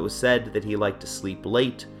time, it was said that he liked to sleep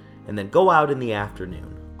late and then go out in the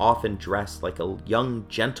afternoon, often dressed like a young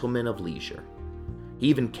gentleman of leisure. He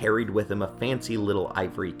even carried with him a fancy little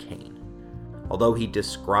ivory cane. Although he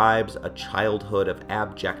describes a childhood of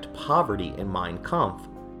abject poverty in Mein Kampf,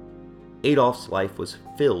 Adolf's life was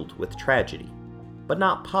filled with tragedy, but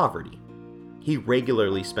not poverty. He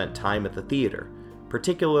regularly spent time at the theater,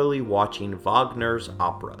 particularly watching Wagner's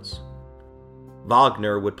operas.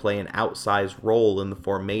 Wagner would play an outsized role in the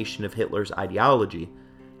formation of Hitler's ideology,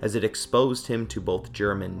 as it exposed him to both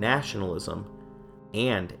German nationalism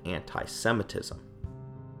and anti-Semitism.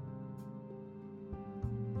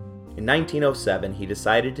 In 1907, he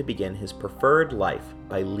decided to begin his preferred life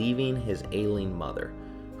by leaving his ailing mother,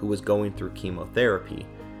 who was going through chemotherapy,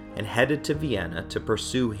 and headed to Vienna to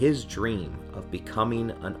pursue his dream of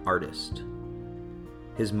becoming an artist.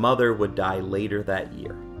 His mother would die later that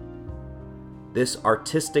year. This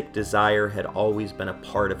artistic desire had always been a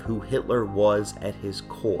part of who Hitler was at his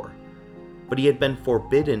core, but he had been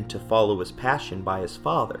forbidden to follow his passion by his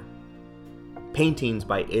father. Paintings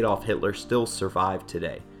by Adolf Hitler still survive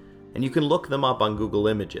today, and you can look them up on Google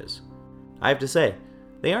Images. I have to say,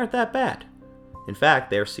 they aren't that bad. In fact,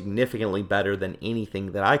 they are significantly better than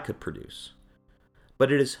anything that I could produce.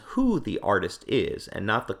 But it is who the artist is, and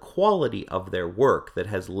not the quality of their work, that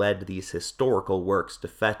has led these historical works to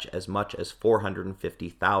fetch as much as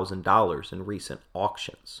 $450,000 in recent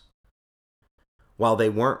auctions. While they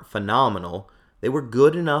weren't phenomenal, they were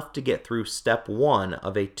good enough to get through step 1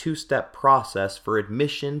 of a 2-step process for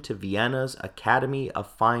admission to Vienna's Academy of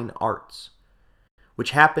Fine Arts, which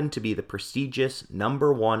happened to be the prestigious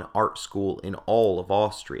 #1 art school in all of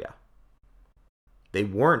Austria. They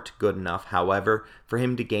weren't good enough, however, for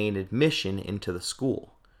him to gain admission into the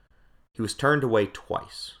school. He was turned away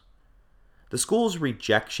twice. The school's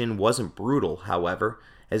rejection wasn't brutal, however,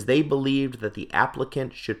 as they believed that the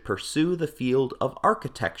applicant should pursue the field of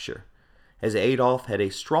architecture, as Adolf had a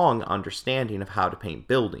strong understanding of how to paint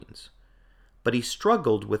buildings, but he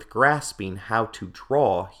struggled with grasping how to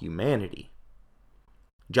draw humanity.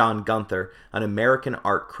 John Gunther, an American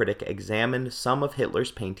art critic, examined some of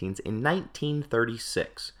Hitler's paintings in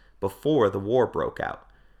 1936, before the war broke out,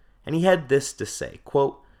 and he had this to say,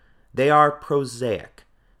 quote, "They are prosaic,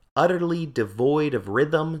 utterly devoid of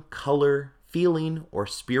rhythm, color, feeling, or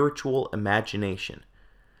spiritual imagination.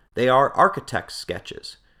 They are architect's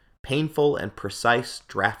sketches, painful and precise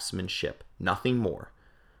draftsmanship, nothing more.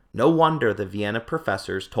 No wonder the Vienna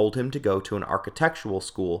professors told him to go to an architectural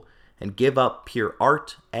school and give up pure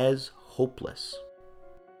art as hopeless."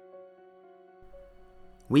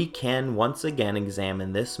 We can once again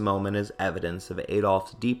examine this moment as evidence of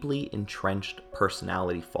Adolf's deeply entrenched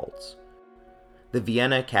personality faults. The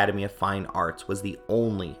Vienna Academy of Fine Arts was the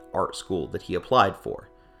only art school that he applied for.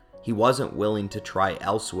 He wasn't willing to try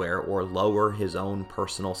elsewhere or lower his own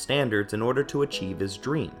personal standards in order to achieve his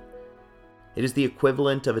dream. It is the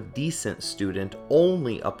equivalent of a decent student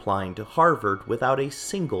only applying to Harvard without a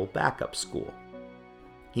single backup school.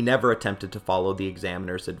 He never attempted to follow the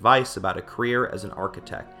examiner's advice about a career as an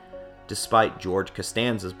architect, despite George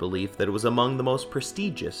Costanza's belief that it was among the most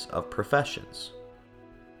prestigious of professions.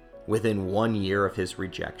 Within 1 year of his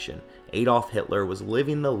rejection, Adolf Hitler was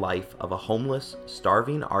living the life of a homeless,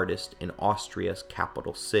 starving artist in Austria's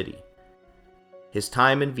capital city. His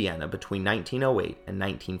time in Vienna between 1908 and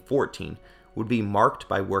 1914 would be marked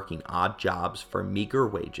by working odd jobs for meager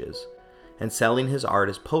wages and selling his art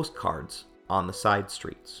as postcards on the side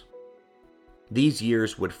streets. These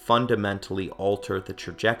years would fundamentally alter the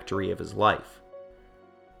trajectory of his life.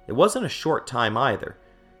 It wasn't a short time either.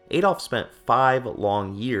 Adolf spent 5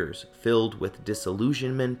 long years filled with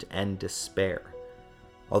disillusionment and despair.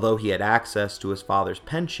 Although he had access to his father's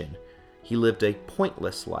pension, he lived a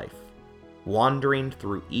pointless life, wandering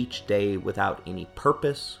through each day without any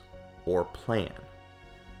purpose or plan.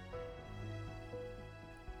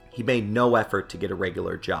 He made no effort to get a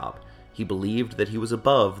regular job. He believed that he was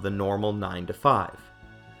above the normal 9 to 5.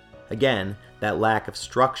 Again, that lack of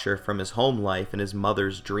structure from his home life and his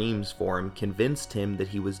mother's dreams for him convinced him that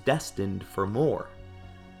he was destined for more.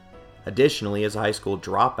 Additionally, as a high school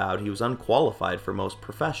dropout, he was unqualified for most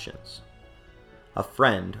professions. A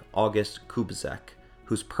friend, August Kubizek,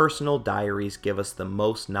 whose personal diaries give us the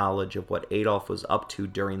most knowledge of what Adolf was up to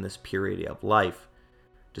during this period of life,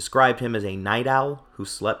 described him as a night owl who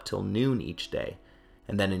slept till noon each day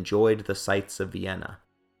and then enjoyed the sights of Vienna.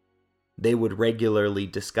 They would regularly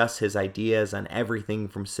discuss his ideas on everything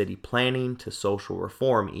from city planning to social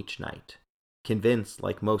reform each night, convinced,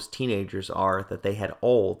 like most teenagers are, that they had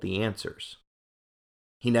all the answers.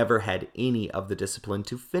 He never had any of the discipline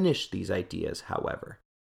to finish these ideas, however.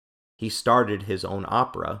 He started his own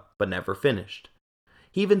opera, but never finished.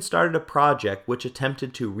 He even started a project which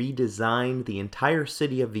attempted to redesign the entire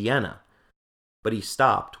city of Vienna, but he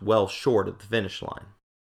stopped well short of the finish line.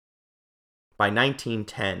 By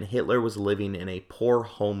 1910, Hitler was living in a poor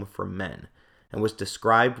home for men and was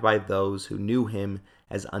described by those who knew him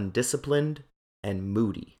as undisciplined and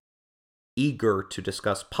moody, eager to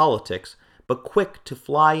discuss politics, but quick to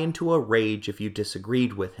fly into a rage if you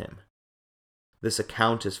disagreed with him. This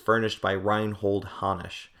account is furnished by Reinhold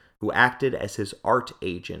Hanisch, who acted as his art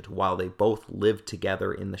agent while they both lived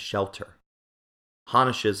together in the shelter.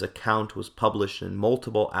 Hanisch's account was published in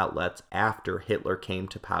multiple outlets after Hitler came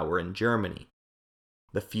to power in Germany.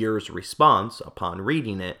 The Fuhrer's response, upon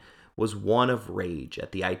reading it, was one of rage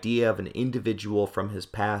at the idea of an individual from his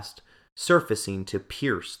past surfacing to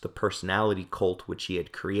pierce the personality cult which he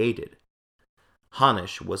had created.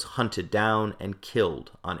 Hanisch was hunted down and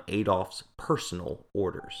killed on Adolf's personal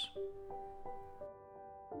orders.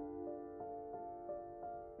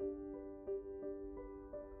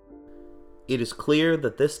 It is clear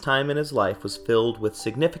that this time in his life was filled with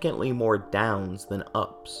significantly more downs than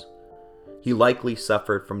ups. He likely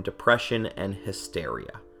suffered from depression and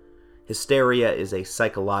hysteria. Hysteria is a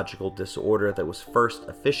psychological disorder that was first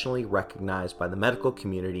officially recognized by the medical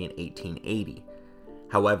community in 1880.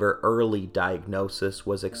 However, early diagnosis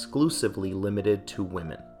was exclusively limited to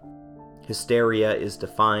women. Hysteria is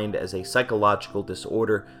defined as a psychological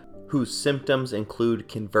disorder whose symptoms include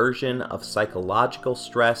conversion of psychological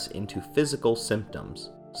stress into physical symptoms,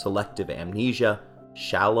 selective amnesia,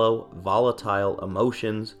 shallow, volatile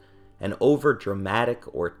emotions, and over-dramatic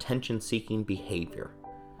or attention-seeking behavior.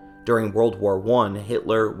 During World War I,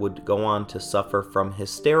 Hitler would go on to suffer from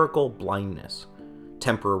hysterical blindness,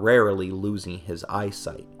 temporarily losing his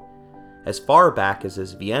eyesight. As far back as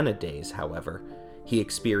his Vienna days, however, he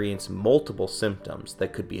experienced multiple symptoms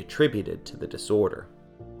that could be attributed to the disorder.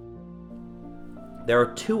 There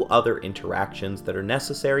are two other interactions that are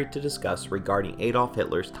necessary to discuss regarding Adolf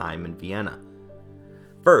Hitler's time in Vienna.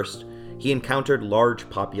 First, he encountered large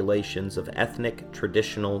populations of ethnic,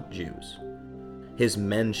 traditional Jews. His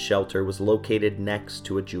men's shelter was located next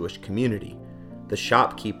to a Jewish community. The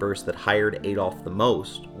shopkeepers that hired Adolf the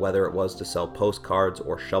most, whether it was to sell postcards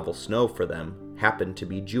or shovel snow for them, happened to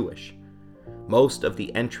be Jewish. Most of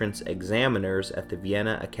the entrance examiners at the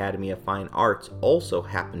Vienna Academy of Fine Arts also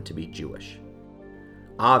happened to be Jewish.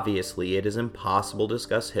 Obviously, it is impossible to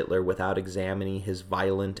discuss Hitler without examining his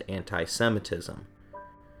violent anti-Semitism.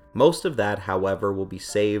 Most of that, however, will be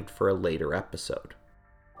saved for a later episode.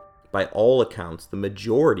 By all accounts, the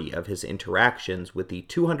majority of his interactions with the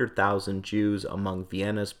 200,000 Jews among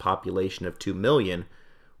Vienna's population of 2 million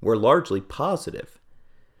were largely positive.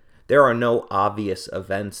 There are no obvious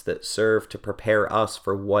events that serve to prepare us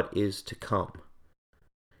for what is to come.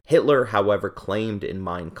 Hitler, however, claimed in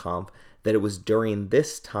Mein Kampf that it was during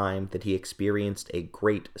this time that he experienced a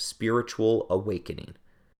great spiritual awakening,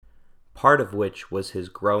 part of which was his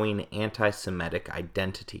growing anti-Semitic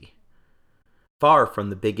identity. Far from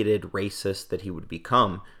the bigoted racist that he would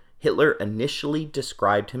become, Hitler initially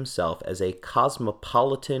described himself as a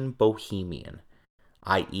cosmopolitan bohemian,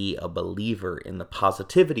 i.e., a believer in the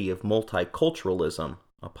positivity of multiculturalism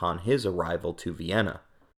upon his arrival to Vienna.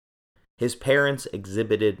 His parents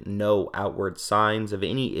exhibited no outward signs of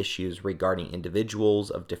any issues regarding individuals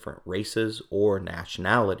of different races or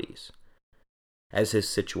nationalities. As his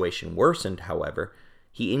situation worsened, however,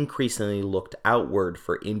 he increasingly looked outward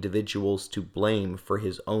for individuals to blame for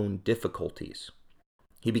his own difficulties.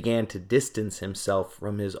 He began to distance himself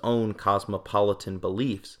from his own cosmopolitan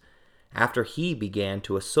beliefs after he began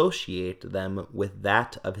to associate them with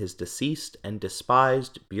that of his deceased and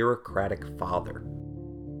despised bureaucratic father.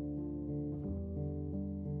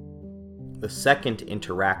 The second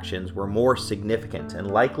interactions were more significant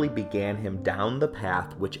and likely began him down the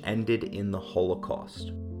path which ended in the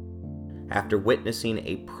Holocaust. After witnessing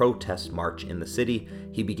a protest march in the city,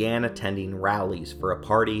 he began attending rallies for a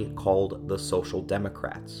party called the Social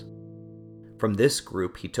Democrats. From this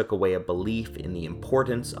group, he took away a belief in the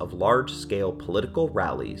importance of large-scale political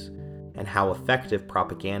rallies and how effective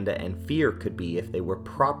propaganda and fear could be if they were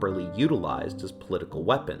properly utilized as political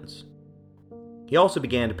weapons. He also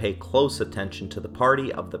began to pay close attention to the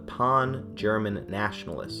party of the Pan-German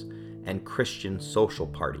Nationalists and Christian Social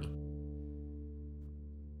Party.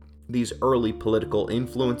 These early political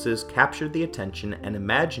influences captured the attention and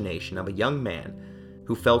imagination of a young man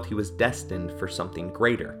who felt he was destined for something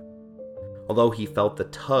greater. Although he felt the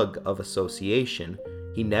tug of association,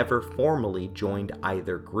 he never formally joined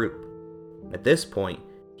either group. At this point,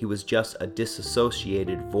 he was just a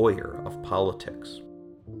disassociated voyeur of politics.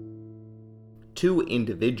 Two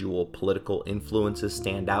individual political influences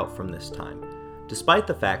stand out from this time, despite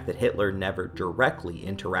the fact that Hitler never directly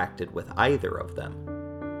interacted with either of them.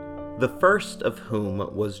 The first of whom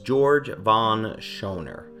was George von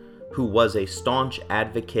Schoner, who was a staunch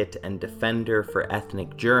advocate and defender for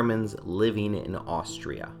ethnic Germans living in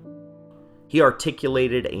Austria. He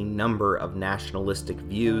articulated a number of nationalistic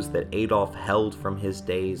views that Adolf held from his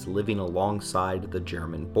days living alongside the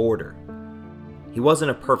German border. He wasn't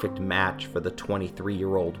a perfect match for the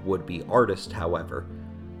 23-year-old would-be artist, however.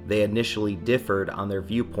 They initially differed on their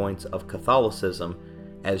viewpoints of Catholicism,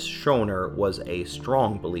 as Schoner was a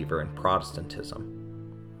strong believer in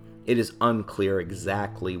Protestantism. It is unclear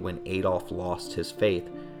exactly when Adolf lost his faith,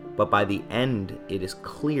 but by the end it is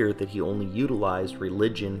clear that he only utilized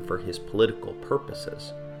religion for his political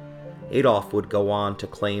purposes. Adolf would go on to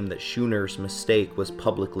claim that Schoner's mistake was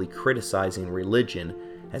publicly criticizing religion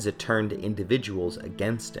as it turned individuals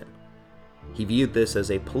against him. He viewed this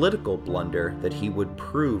as a political blunder that he would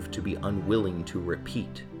prove to be unwilling to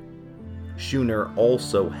repeat. Schoner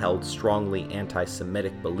also held strongly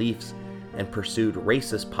anti-Semitic beliefs and pursued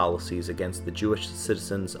racist policies against the Jewish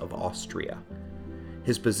citizens of Austria.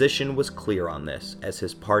 His position was clear on this, as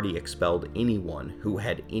his party expelled anyone who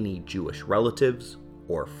had any Jewish relatives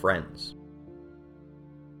or friends.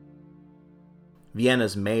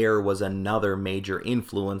 Vienna's mayor was another major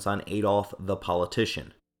influence on Adolf the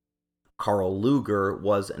politician. Karl Lueger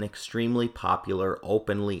was an extremely popular,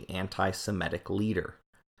 openly anti-Semitic leader.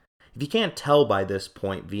 If you can't tell by this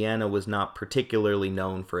point, Vienna was not particularly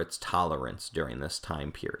known for its tolerance during this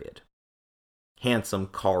time period. Handsome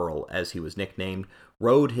Karl, as he was nicknamed,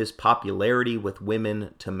 rode his popularity with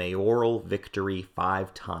women to mayoral victory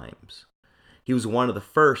 5 times. He was one of the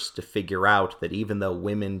first to figure out that even though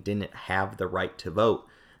women didn't have the right to vote,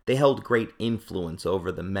 they held great influence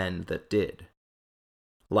over the men that did.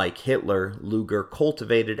 Like Hitler, Lueger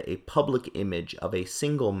cultivated a public image of a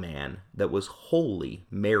single man that was wholly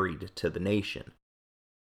married to the nation.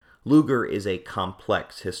 Lueger is a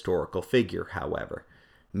complex historical figure, however.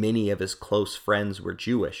 Many of his close friends were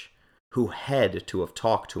Jewish, who had to have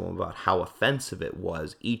talked to him about how offensive it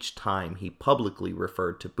was each time he publicly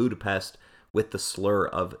referred to Budapest with the slur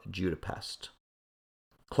of Judapest.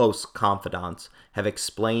 Close confidants have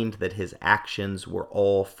explained that his actions were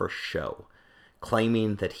all for show,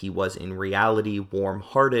 claiming that he was in reality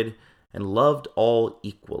warm-hearted and loved all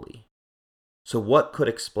equally. So what could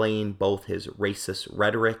explain both his racist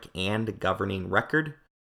rhetoric and governing record?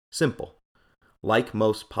 Simple. Like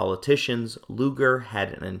most politicians, Lueger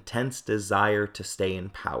had an intense desire to stay in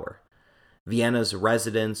power. Vienna's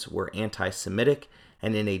residents were anti-Semitic,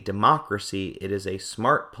 and in a democracy, it is a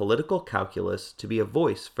smart political calculus to be a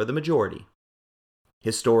voice for the majority.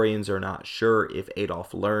 Historians are not sure if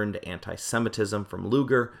Adolf learned anti-Semitism from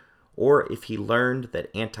Lueger, or if he learned that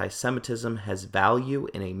anti-Semitism has value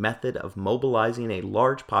in a method of mobilizing a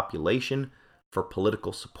large population for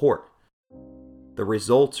political support. The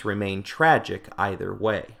results remain tragic either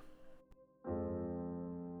way.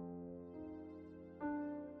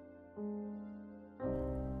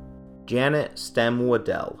 Janet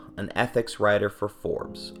Stem-Waddell, an ethics writer for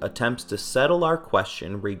Forbes, attempts to settle our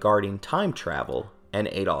question regarding time travel and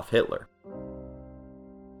Adolf Hitler.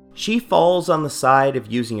 She falls on the side of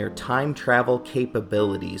using her time travel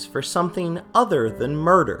capabilities for something other than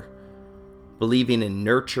murder. Believing in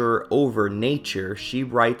nurture over nature, she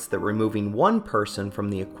writes that removing one person from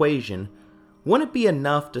the equation wouldn't be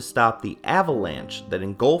enough to stop the avalanche that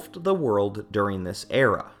engulfed the world during this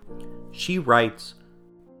era. She writes,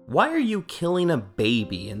 "Why are you killing a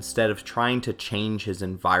baby instead of trying to change his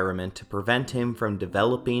environment to prevent him from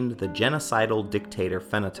developing the genocidal dictator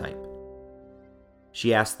phenotype?"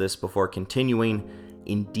 She asked this before continuing,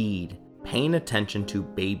 "Indeed, paying attention to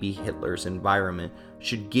baby Hitler's environment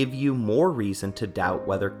should give you more reason to doubt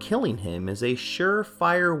whether killing him is a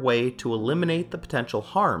surefire way to eliminate the potential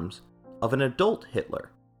harms of an adult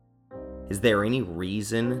Hitler. Is there any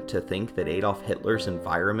reason to think that Adolf Hitler's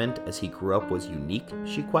environment as he grew up was unique?"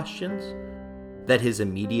 she questions. That his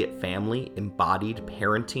immediate family embodied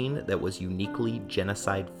parenting that was uniquely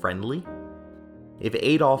genocide-friendly? If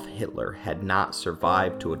Adolf Hitler had not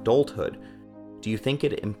survived to adulthood, do you think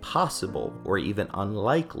it impossible or even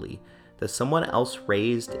unlikely that someone else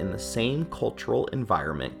raised in the same cultural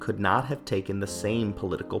environment could not have taken the same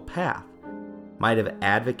political path, might have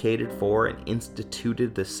advocated for and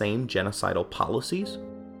instituted the same genocidal policies?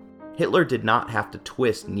 Hitler did not have to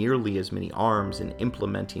twist nearly as many arms in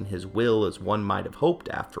implementing his will as one might have hoped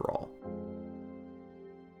after all.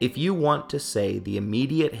 If you want to say the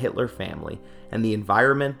immediate Hitler family and the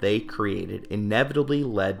environment they created inevitably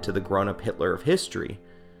led to the grown-up Hitler of history,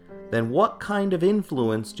 then what kind of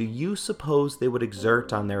influence do you suppose they would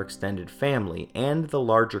exert on their extended family and the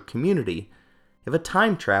larger community if a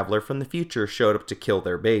time traveler from the future showed up to kill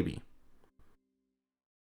their baby?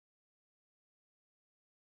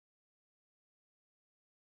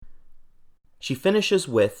 She finishes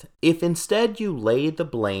with, "If instead you lay the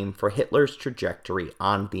blame for Hitler's trajectory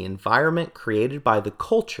on the environment created by the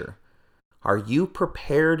culture, are you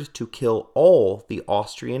prepared to kill all the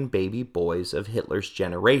Austrian baby boys of Hitler's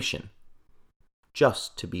generation,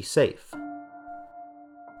 just to be safe?"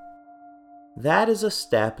 That is a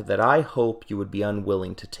step that I hope you would be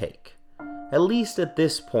unwilling to take, at least at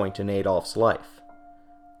this point in Adolf's life.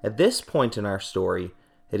 At this point in our story,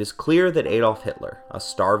 it is clear that Adolf Hitler, a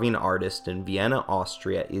starving artist in Vienna,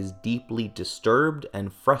 Austria, is deeply disturbed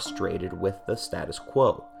and frustrated with the status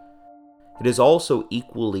quo. It is also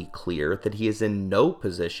equally clear that he is in no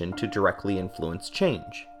position to directly influence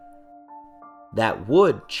change. That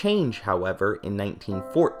would change, however, in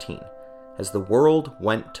 1914, as the world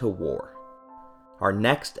went to war. Our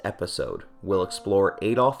next episode will explore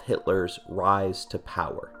Adolf Hitler's rise to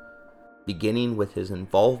power, beginning with his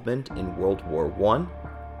involvement in World War I,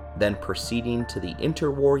 then proceeding to the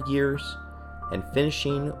interwar years, and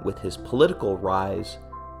finishing with his political rise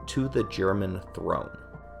to the German throne.